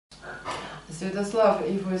Svyatoslav,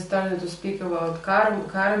 if we started to speak about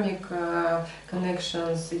karmic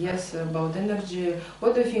connections, yes, about energy,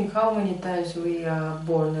 what do you think, how many times we are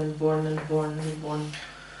born and born and born and born?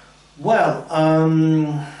 Well,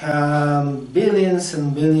 billions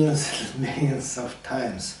and billions and billions of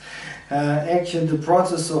times. Actually, the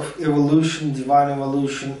process of evolution, divine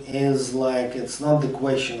evolution, is like, it's not the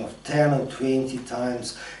question of 10 or 20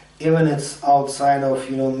 times, even it's outside of,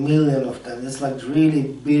 million of times. It's like really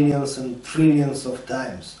billions and trillions of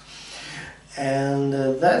times. And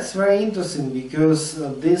that's very interesting, because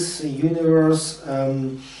this universe,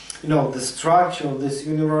 the structure of this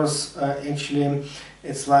universe, actually,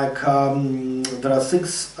 it's like there are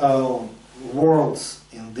 6 worlds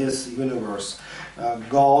in this universe.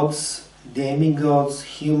 Gods, demigods,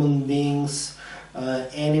 human beings,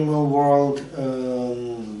 animal world,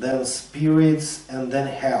 then spirits, and then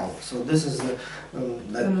hell. So this is the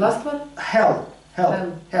last one? Hell,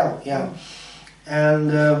 yeah.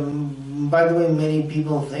 And by the way, many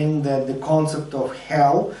people think that the concept of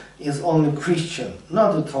hell is only Christian.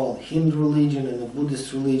 Not at all. Hindu religion and the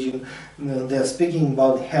Buddhist religion, they are speaking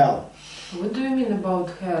about hell. What do you mean about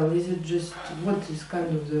hell? Is it just, what is kind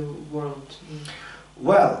of the world?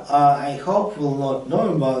 Well, I hope we'll not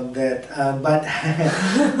know about that, but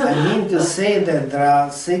I mean to say that there are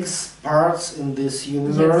 6 parts in this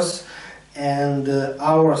universe, yes. And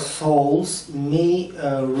our souls may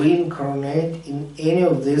reincarnate in any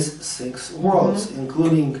of these 6 worlds,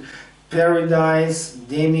 including paradise,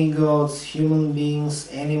 demigods, human beings,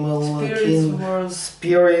 animal kingdoms,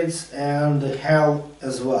 spirits, and hell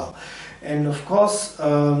as well. And of course,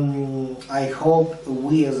 I hope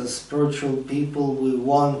we as a spiritual people, we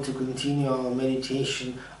want to continue our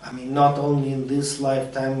meditation, I mean, not only in this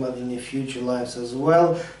lifetime, but in the future lives as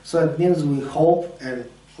well. So it means we hope, and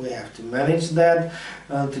we have to manage that,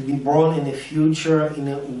 to be born in the future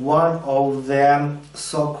in one of the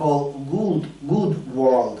so-called good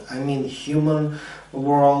world. I mean, human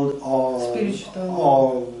world or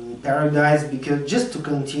paradise, because just to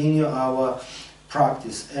continue our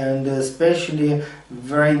practice. And especially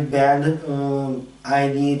very bad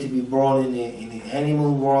idea to be born in the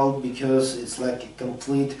animal world, because it's like a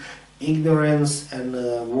complete ignorance, and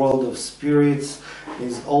the world of spirits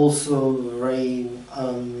is also very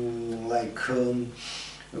a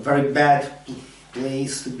very bad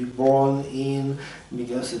place to be born in,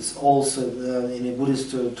 because it's also in a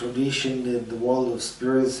Buddhist tradition, the world of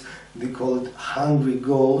spirits, they call it hungry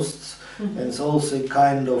ghosts. And it's also a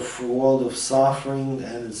kind of world of suffering,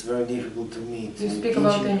 and it's very difficult to meet. You speak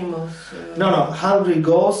about animals? No, hungry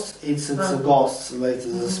ghosts, it's a ghost, like it's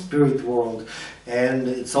a spirit world. And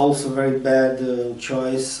it's also a very bad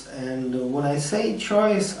choice. And when I say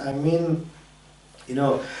choice, I mean,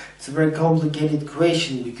 it's a very complicated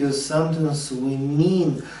question, because sometimes we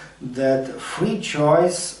mean that free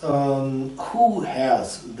choice, who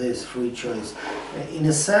has this free choice? In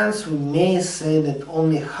a sense, we may say that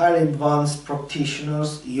only highly advanced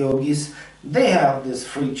practitioners, yogis, they have this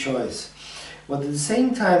free choice. But at the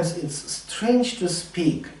same time, it's strange to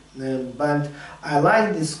speak, but I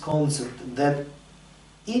like this concept that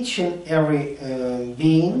each and every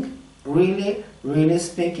being, really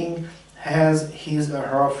speaking, has his or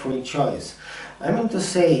her free choice. I mean to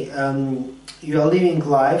say, you are living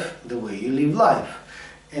life the way you live life,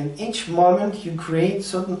 and each moment you create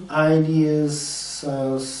certain ideas,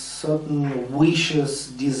 certain wishes,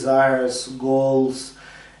 desires, goals,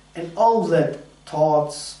 and all that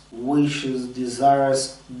thoughts, wishes,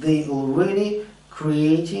 desires, they already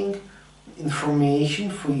creating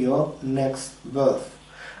information for your next birth.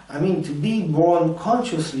 I mean, to be born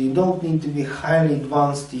consciously, you don't need to be highly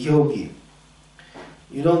advanced yogi.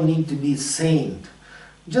 You don't need to be saint.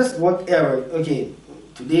 Just whatever. Okay,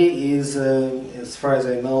 today is, as far as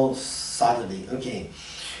I know, Saturday. Okay.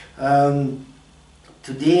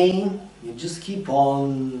 Today, you just keep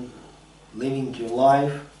on living your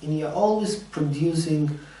life, and you're always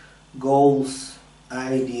producing goals,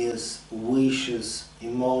 ideas, wishes,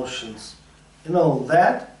 emotions, and all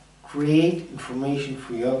that create information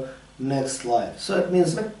for your next life. So it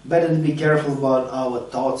means better to be careful about our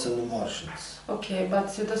thoughts and emotions. Okay, but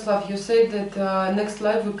Svyatoslav, you said that next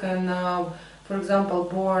life we can, for example,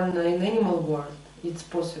 born in animal world. It's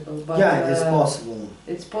possible. But, yeah, it is possible.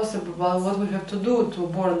 It's possible, but what we have to do to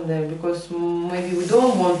born there? Because maybe we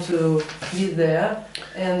don't want to be there,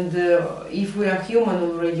 and if we are human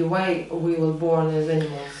already, why we will born as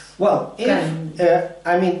animals? Well,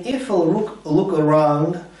 if we look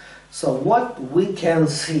around, so what we can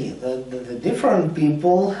see, that the different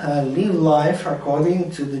people live life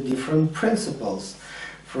according to the different principles.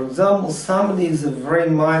 For example, somebody is a very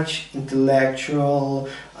much intellectual,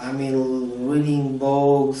 I mean, reading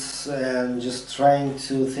books and just trying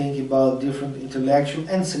to think about different intellectual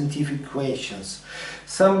and scientific questions.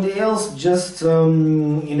 Somebody else just,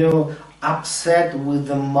 you know, upset with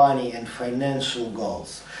the money and financial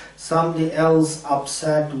goals. Somebody else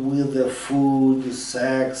upset with the food,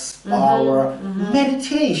 sex, power,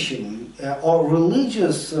 meditation, or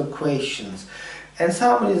religious questions. And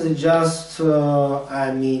somebody is just,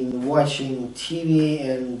 I mean, watching TV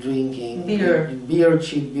and drinking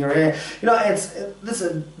cheap beer. You know,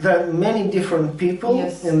 there are many different people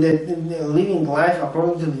in the living life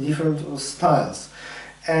according to the different styles.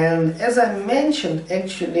 And as I mentioned,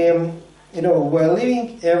 actually, you know, we're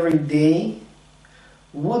living every day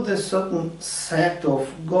with a certain set of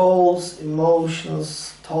goals,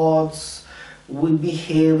 emotions, thoughts. We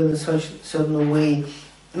behave in a certain way.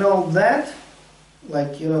 You know, that,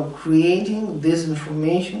 like, you know, creating this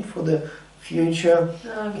information for the future,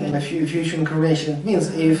 future incarnation. It means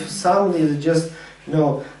if somebody is just, you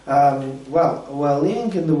know, well, we're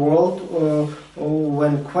living in the world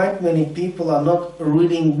when quite many people are not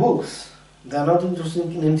reading books. They're not interested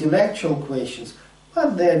in intellectual questions,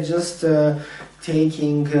 but they're just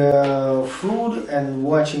taking food and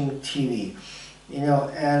watching TV. You know,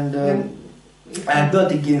 and I'm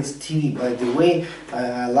not against TV, by the way.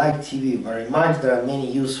 I like TV very much. There are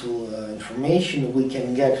many useful information we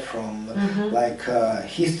can get from like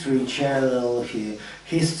History Channel,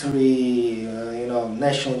 History, you know,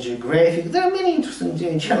 National Geographic. There are many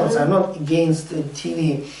interesting channels. I'm not against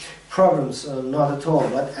TV programs, not at all.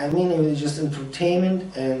 But I mean, it's just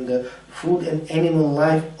entertainment and food and animal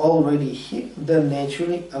life already here. Then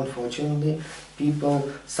naturally, unfortunately,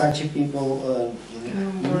 such people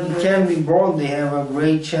can be born. They have a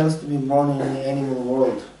great chance to be born in the animal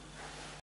world.